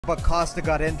But Costa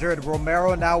got injured.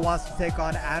 Romero now wants to take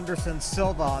on Anderson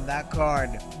Silva on that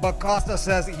card. But Costa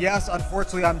says, yes,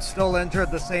 unfortunately I'm still injured,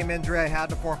 the same injury I had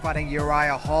before fighting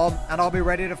Uriah Hall, and I'll be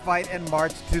ready to fight in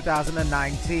March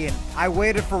 2019. I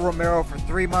waited for Romero for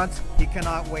 3 months. He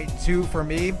cannot wait 2 for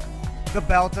me. The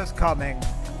belt is coming.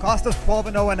 Costa's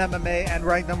 12-0 in MMA and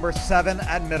ranked number 7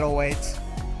 at middleweight.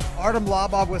 Artem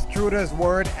Lobov was true to his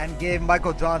word and gave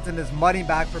Michael Johnson his money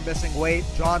back for missing weight.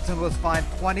 Johnson was fined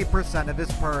 20% of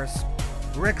his purse.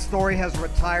 Rick Story has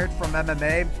retired from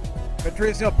MMA.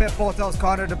 Patricio Pitbull tells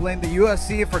Conor to blame the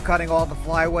UFC for cutting all the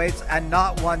flyweights and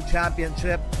not one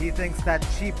championship. He thinks that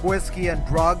cheap whiskey and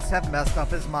drugs have messed up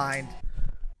his mind.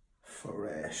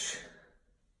 Fresh.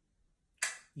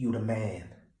 You the man.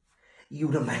 You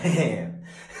the man.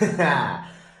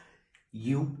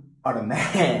 You are the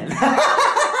man.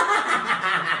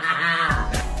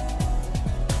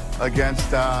 Against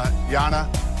Yana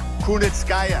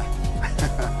Kunitskaya.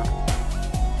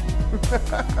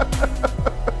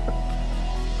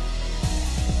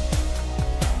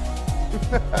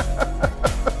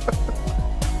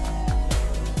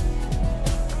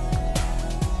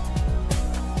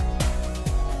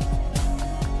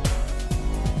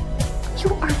 You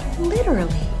are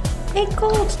literally a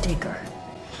gold digger.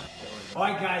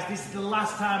 Alright guys, this is the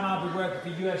last time I'll be working for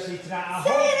UFC tonight.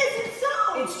 Say it isn't so!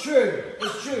 It's true,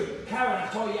 it's true. Karen,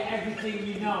 I've told you everything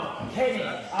you know. Kenny,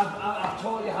 I've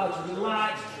taught you how to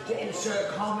relax, to insert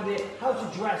comedy, how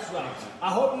to dress right. I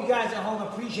hope you guys at home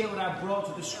appreciate what I brought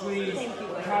to the screen. Thank you.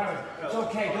 Karen, it's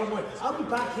okay, don't worry. I'll be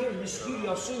back here in the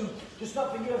studio soon, just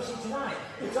not for UFC tonight.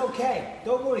 It's okay.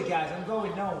 Don't worry guys, I'm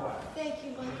going nowhere. Thank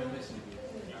you, Michael.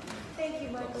 Thank you,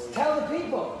 Michael. Tell the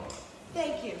people.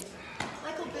 Thank you.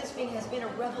 Michael Bisping has been a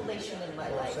revelation in my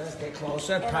life. Get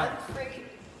closer, And I'm afraid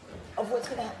of what's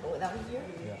going to happen without him here.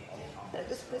 Yeah. I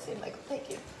just want to say, Michael, thank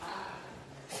you.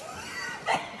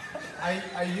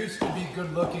 I used to be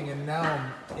good looking and now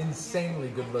I'm insanely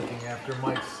good looking after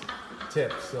Mike's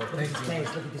tips. So thank you.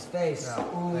 Look at his face. Yeah,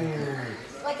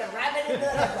 It's like a rabbit in the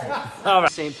headlights. All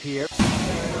right. St. Pierre.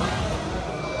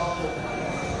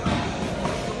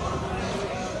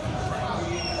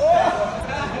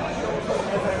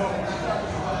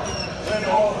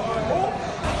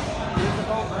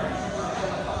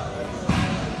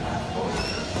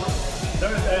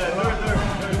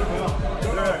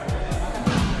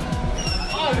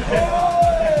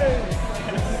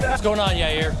 What's going on,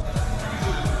 Yair?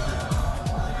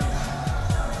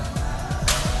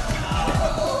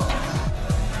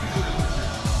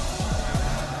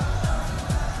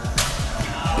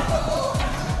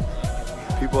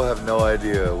 People have no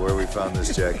idea where we found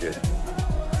this jacket.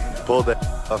 Pulled that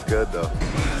off good though.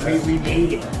 We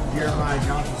made it. Jeremiah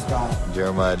Johnson style.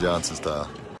 Jeremiah Johnson style.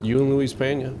 You and Luis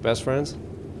Pena, best friends?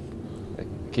 I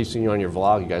keep seeing you on your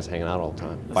vlog. You guys hanging out all the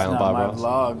time. That's not my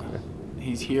vlog.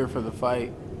 He's here for the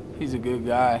fight. He's a good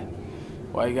guy.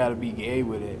 Why you gotta be gay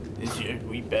with it?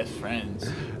 We best friends.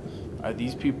 Are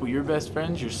these people your best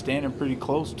friends? You're standing pretty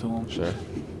close to them. Sure.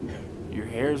 Your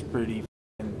hair's pretty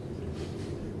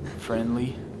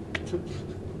friendly.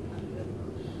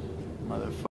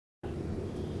 Motherfucker.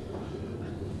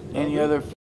 Any other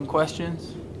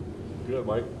questions? Good,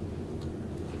 Mike.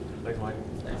 Thanks, Mike.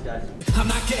 Thanks, guys. I'm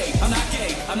not gay, I'm not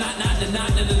gay, I'm not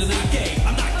gay.